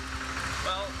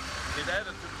 Well, it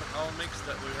added to the whole mix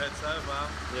that we've had so far.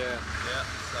 Yeah. Yeah,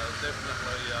 so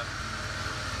definitely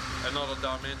another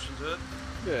dimension to it.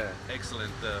 Yeah.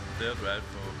 Excellent dirt road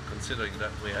for considering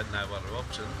that we had no other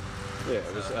option. Yeah,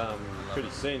 it was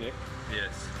pretty scenic.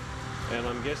 Yes. And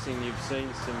I'm guessing you've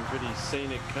seen some pretty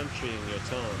scenic country in your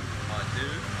time. I do,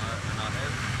 and I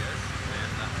have, yes.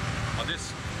 And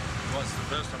this was the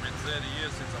first time in 30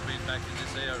 years since I've been back in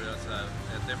this area, so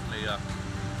definitely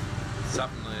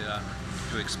something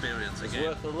to experience again. It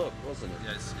was worth a look, wasn't it?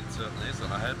 Yes, it certainly is.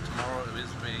 And I hope tomorrow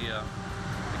is the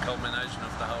culmination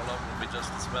of the whole lot will be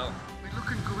just as well. We're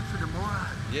looking good for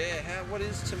tomorrow. Yeah, what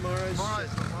is tomorrow's?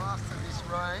 Tomorrow's the last of this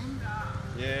rain.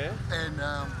 Yeah. And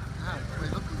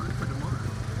we're looking good for tomorrow.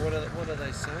 What are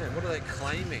they saying? What are they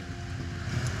claiming?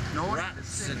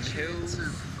 90% chance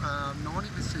of 90%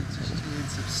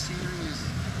 chance of serious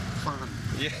fun.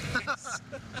 Yes.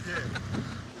 Yeah.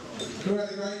 Who had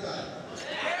a great day?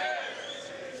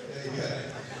 There you go.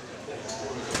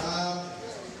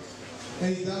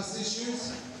 Any dust issues?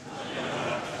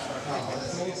 Oh,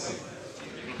 that's awesome.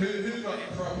 Who got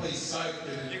properly soaked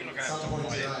at some point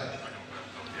today?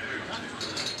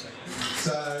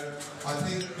 So I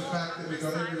think the fact that we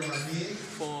got everyone here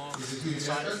is a huge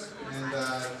effort, and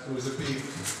it was a big.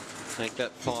 Make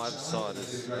that five-sided.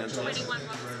 Can I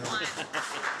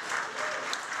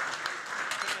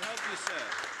help you, sir?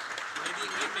 Maybe you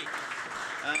get me.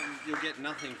 You'll get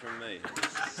nothing from me.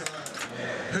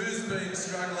 Who's been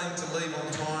struggling to leave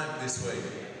on time this week?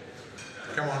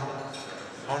 Come on,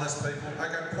 honest people.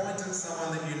 Okay, point at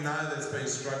someone that you know that's been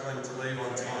struggling to leave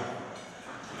on time.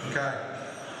 Okay.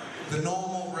 The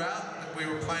normal route that we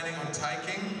were planning on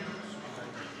taking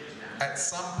at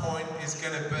some point is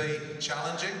going to be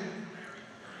challenging.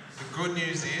 The good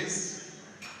news is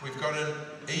we've got an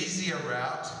easier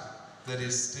route that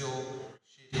is still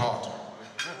shit hot.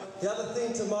 The other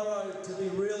thing tomorrow to be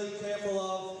really careful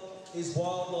of is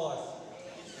wildlife.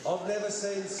 I've never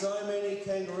seen so many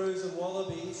kangaroos and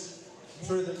wallabies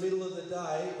through the middle of the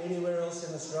day anywhere else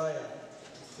in Australia.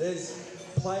 There's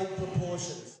plague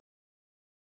proportions.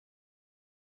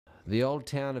 The old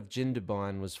town of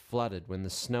Jindabyne was flooded when the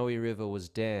Snowy River was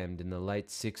dammed in the late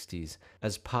 60s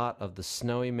as part of the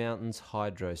Snowy Mountains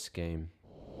Hydro Scheme.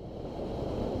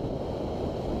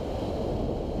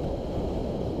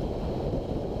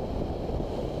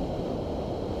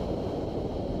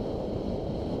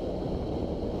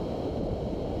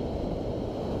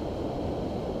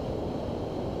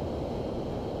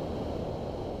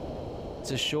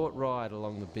 It's a short ride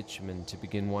along the bitumen to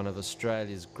begin one of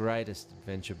Australia's greatest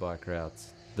adventure bike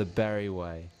routes, the Barry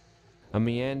Way, a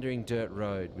meandering dirt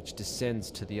road which descends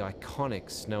to the iconic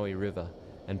Snowy River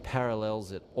and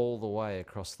parallels it all the way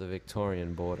across the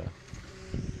Victorian border.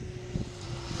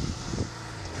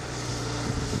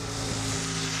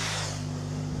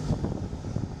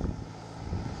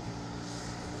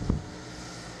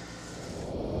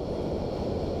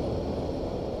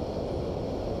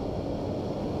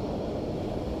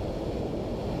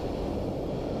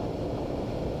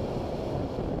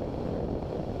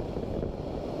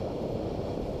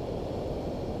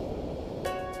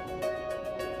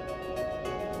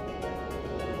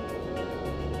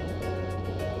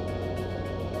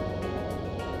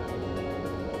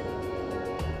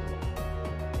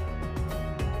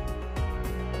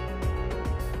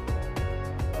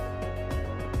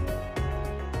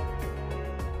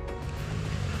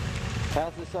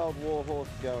 How's this old war horse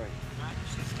going?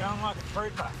 She's going like a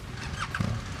trooper.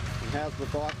 And how's the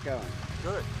bike going?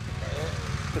 Good.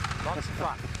 Lots of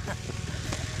fun.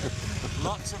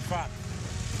 Lots of fun.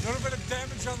 A little bit of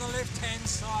damage on the left-hand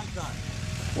side though.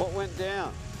 What went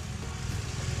down?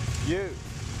 You?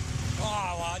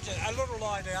 Oh, well, just a little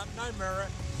lie down, no mirror.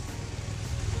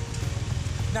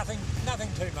 Nothing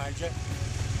too major.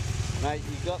 Mate,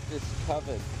 you got this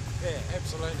covered. Yeah,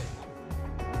 absolutely.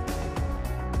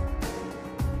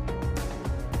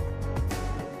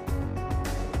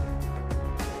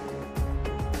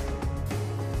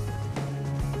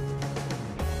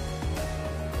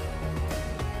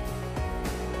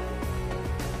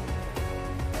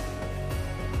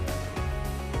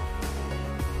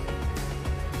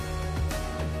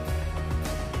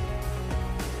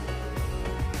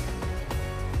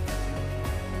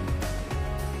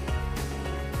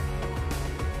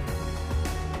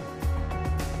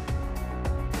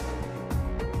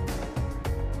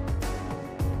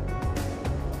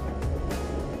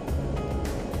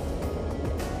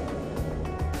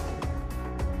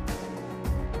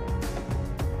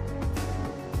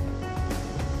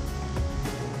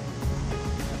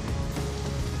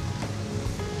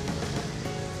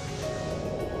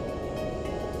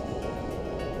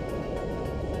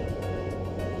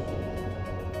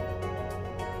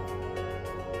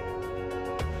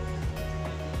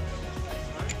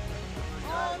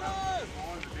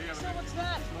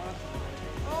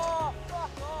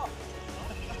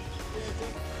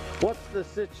 What's the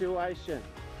situation?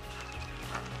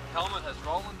 Helmet has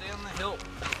rollen down the hill.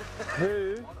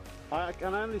 Who, I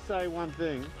can only say one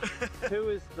thing, who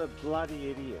is the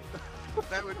bloody idiot?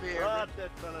 That would be a Right,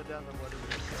 that fella down the water.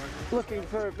 Looking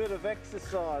for a bit of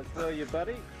exercise, were you,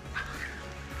 buddy?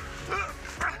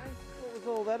 What was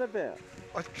all that about?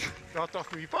 I knocked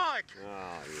off my bike.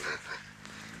 Oh,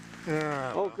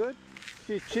 yeah. All good?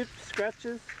 Few chips,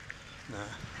 scratches? No.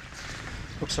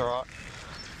 Looks alright.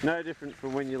 No different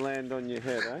from when you land on your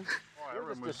head, eh?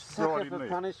 You're just a sucker for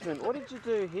punishment. What did you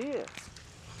do here?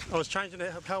 I was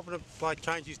helping a bloke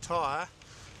change his tyre,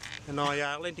 and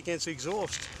I leant against the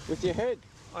exhaust. With your head?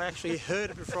 I actually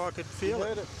heard it before I could feel You it.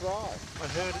 heard it fry? I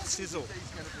heard it sizzle.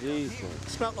 Jesus. It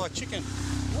smelled like chicken.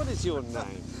 What is your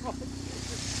name?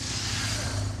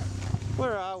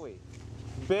 Where are we?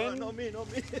 Ben? No, not me,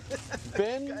 not me.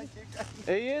 Ben?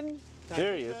 Ian?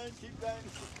 There he is.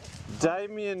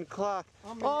 Damien Clark.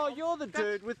 Oh, you're the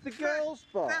dude with the girls'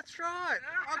 bike. That's right.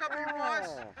 I got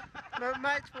my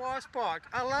mate's wife's bike.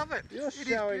 I love it. You're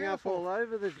showing up all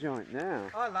over the joint now.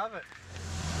 I love it.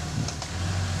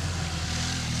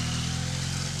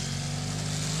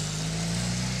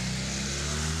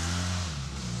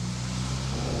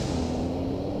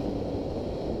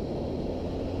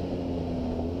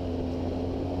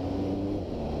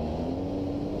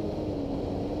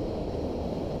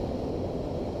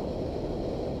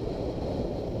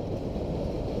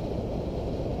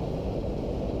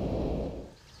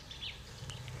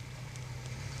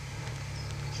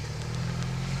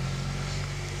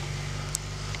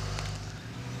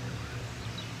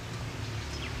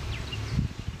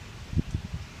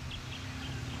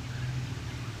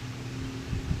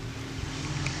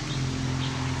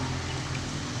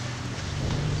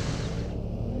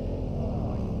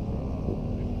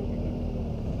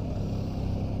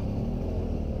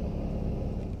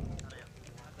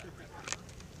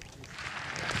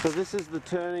 So this is the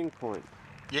turning point.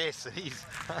 Yes, it is.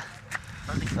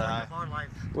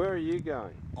 Where are you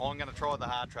going? I'm going to try the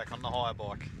hard track on the hire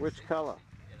bike. Which colour?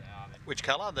 Which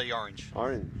colour? The orange.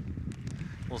 Orange.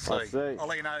 We'll see. I see. I'll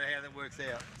let you know how that works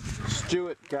out.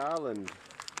 Stuart Garland.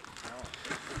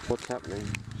 What's happening?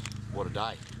 What a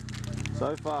day.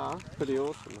 So far, pretty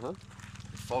awesome, huh?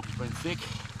 The fog's been thick.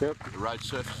 Yep. The road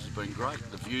surface has been great.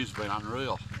 The view's been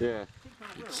unreal. Yeah.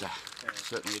 It's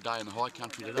certainly a day in the high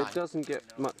country today. It doesn't get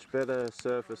much better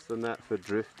surface than that for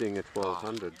drifting at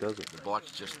 1200, does it? The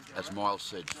bike's just, as Miles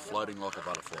said, floating like a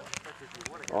butterfly.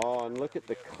 Oh, and look at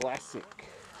the classic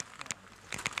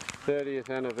 30th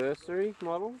anniversary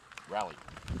model. Rally.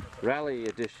 Rally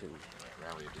edition.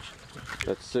 Rally edition.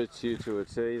 That suits you to a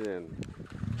T then.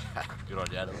 Good on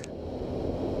you, Adam.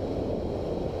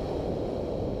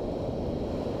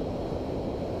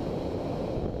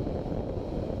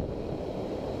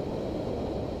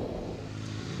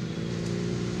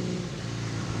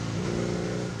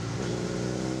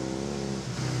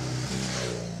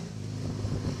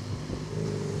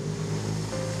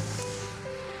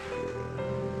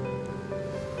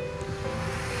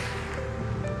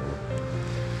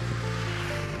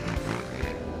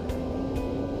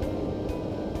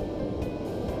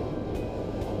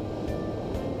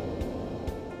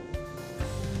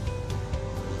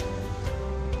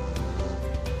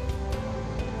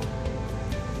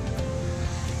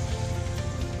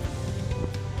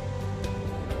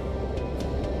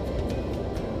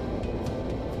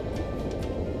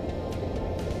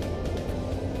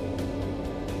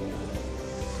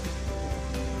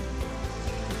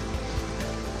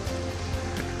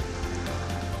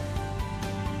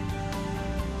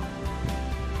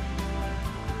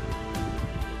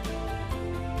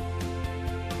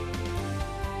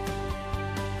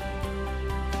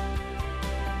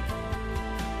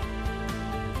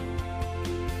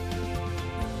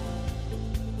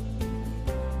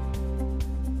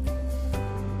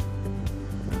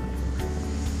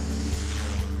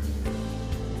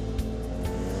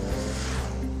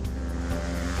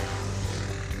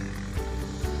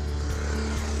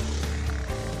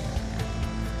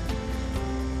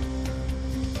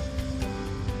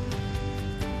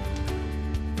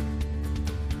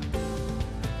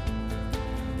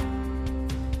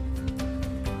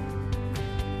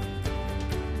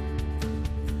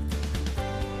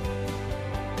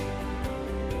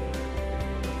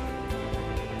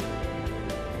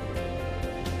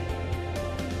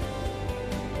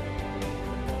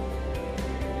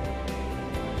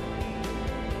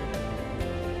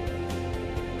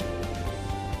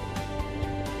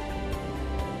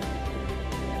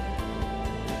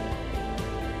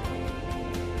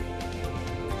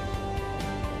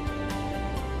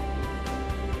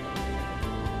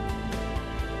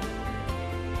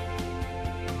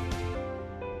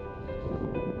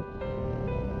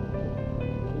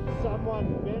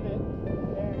 Someone Bennett.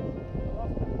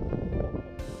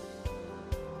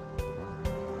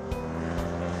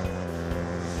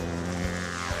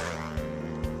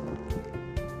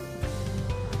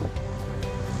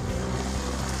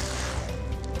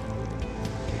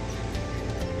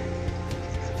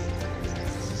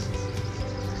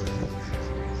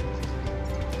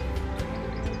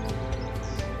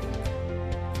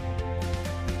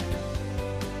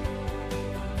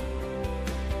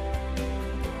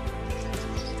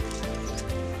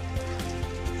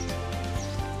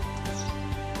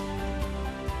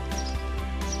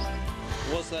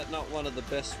 Was that not one of the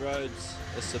best roads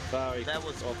a safari That could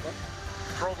was offer?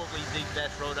 probably the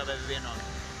best road I've ever been on.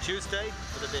 Tuesday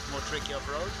with a bit more tricky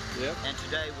off-road, Yep. and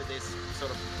today with this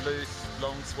sort of loose,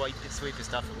 long, sweepy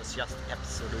stuff, it was just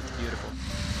absolutely beautiful.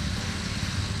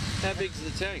 How big's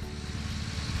the tank?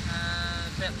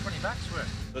 About 20 bucks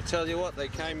worth. I'll tell you what, they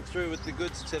came through with the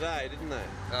goods today, didn't they?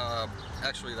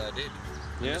 Actually they did.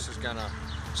 Yep. This is going to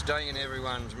stay in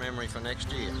everyone's memory for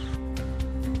next year.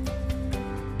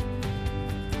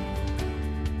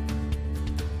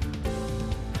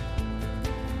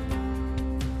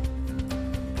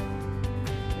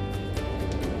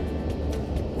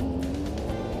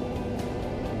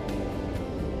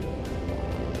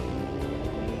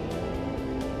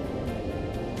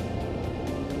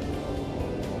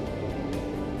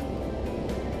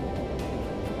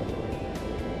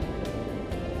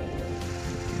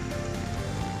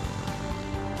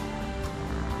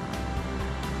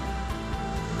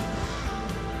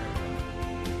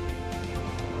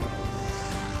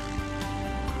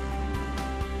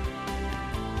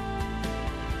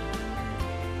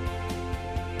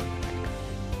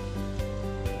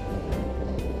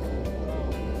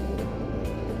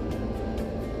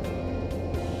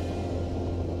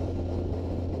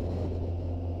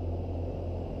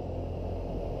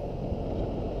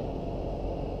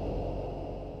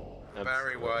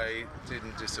 Barry Way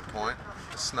didn't disappoint.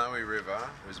 The Snowy River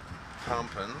was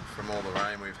pumping from all the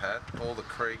rain we've had. All the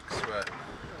creeks were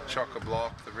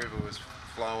chock-a-block, the river was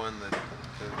flowing, the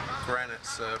granite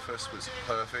surface was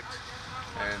perfect,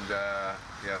 and yeah,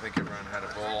 I think everyone had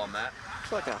a ball on that.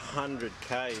 It's like 100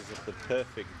 Ks of the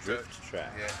perfect drift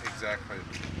track. Yeah, exactly.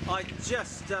 I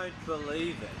just don't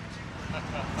believe it.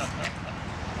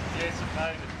 Yes,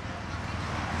 I know.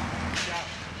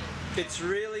 It's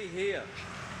really here.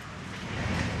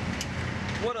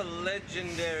 What a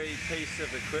legendary piece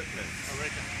of equipment. I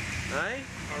reckon. Eh?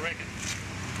 I reckon.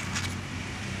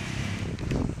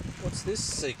 What's this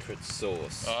secret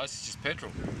sauce? Oh, this is just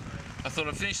petrol. I thought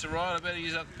I'd finished the ride, I better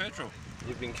use up the petrol.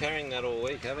 You've been carrying that all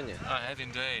week, haven't you? I have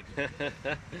indeed.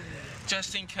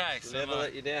 Just in case. Never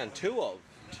let you down. Two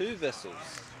vessels.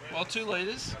 Well, 2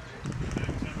 litres.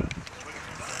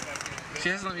 She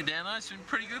hasn't let me down though, it's been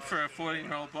pretty good for a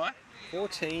 14-year-old bike.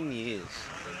 14 years.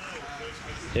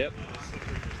 Yep.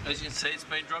 As you can see, it's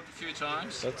been dropped a few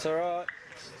times. That's alright.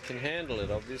 Can handle it,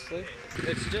 obviously.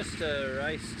 It's just a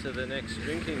race to the next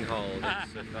drinking hole at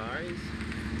safaris.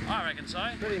 I reckon so.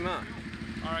 Pretty much.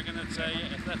 I reckon it's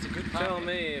that's a good part. Tell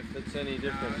me if it's any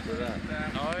different to that.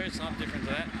 No, it's not different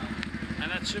to that.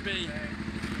 And that should be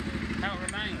how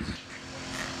it remains.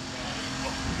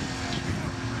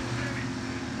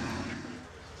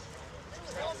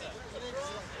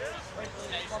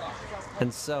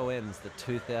 And so ends the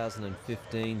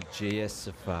 2015 GS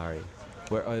Safari,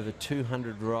 where over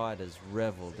 200 riders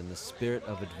revelled in the spirit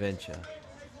of adventure.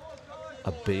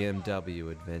 A BMW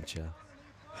adventure.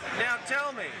 Now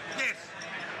tell me,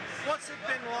 what's it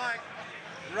been like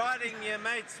riding your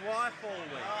mate's wife all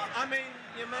week? I mean,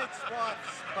 your mate's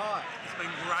wife's bike. It's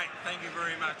been great, thank you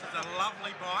very much. It's a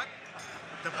lovely bike.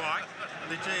 The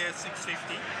GS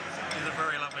 650 is a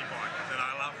very lovely bike and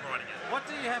I love riding it. What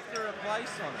do you have to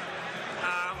replace on it?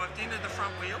 I've tinted the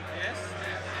front wheel. Yes.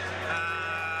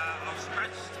 I've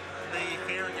scratched the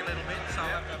fairing a little bit, so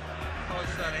I'll have to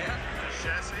polish that out.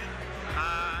 Chassis?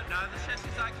 No, the chassis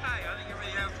is okay. I think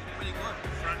everything else is pretty good.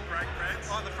 Front brake pads?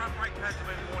 Oh, the front brake pads have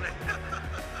been worn out.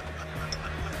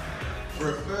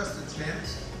 For a first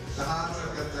attempt, the hard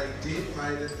work that they did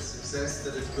made it the success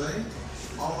that it's been.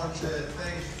 I want to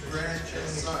thank Grant and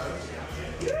So.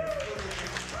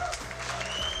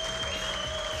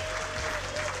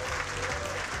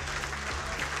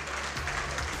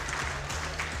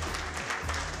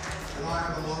 And I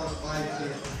have a lot of faith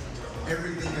in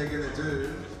everything they're going to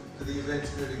do for the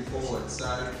events moving forward.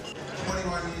 So,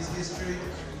 21 years history,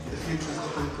 the future's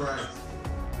looking great.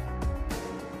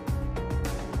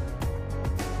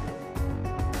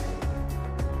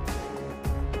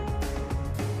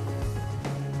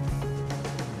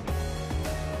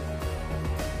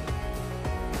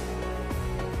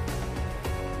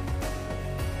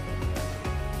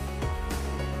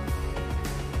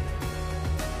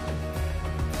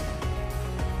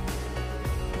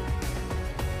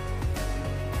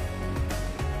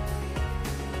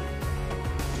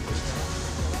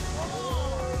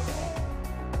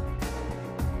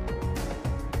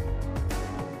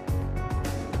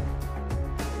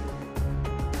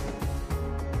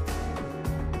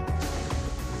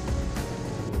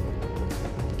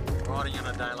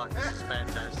 Like, this is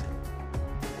fantastic.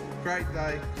 Great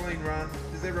day, clean run.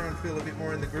 Does everyone feel a bit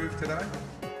more in the groove today?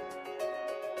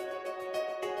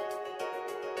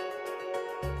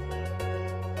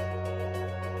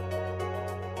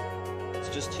 It's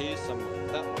just here somewhere.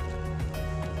 That one.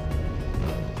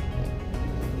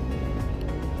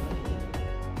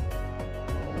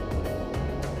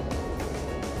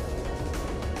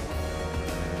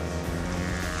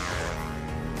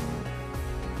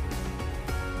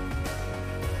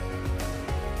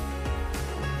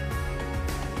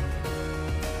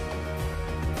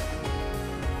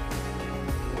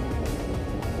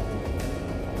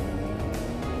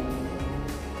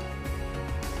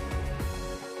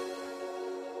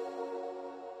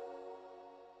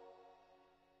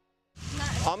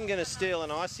 I'm going to steal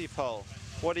an icy pole.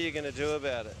 What are you going to do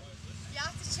about it? You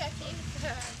have to check in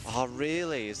first. Oh,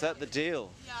 really? Is that the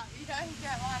deal? Yeah, you don't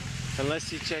get one.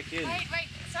 Unless you check in. Wait,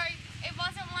 sorry, it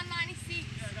wasn't 196.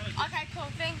 Okay,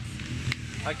 cool, thanks.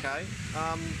 Okay.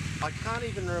 I can't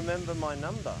even remember my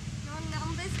number. Your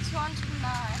number's 209.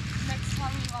 Next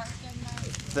time you won't get no.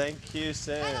 Thank you,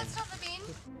 Sam. Hey, that's not the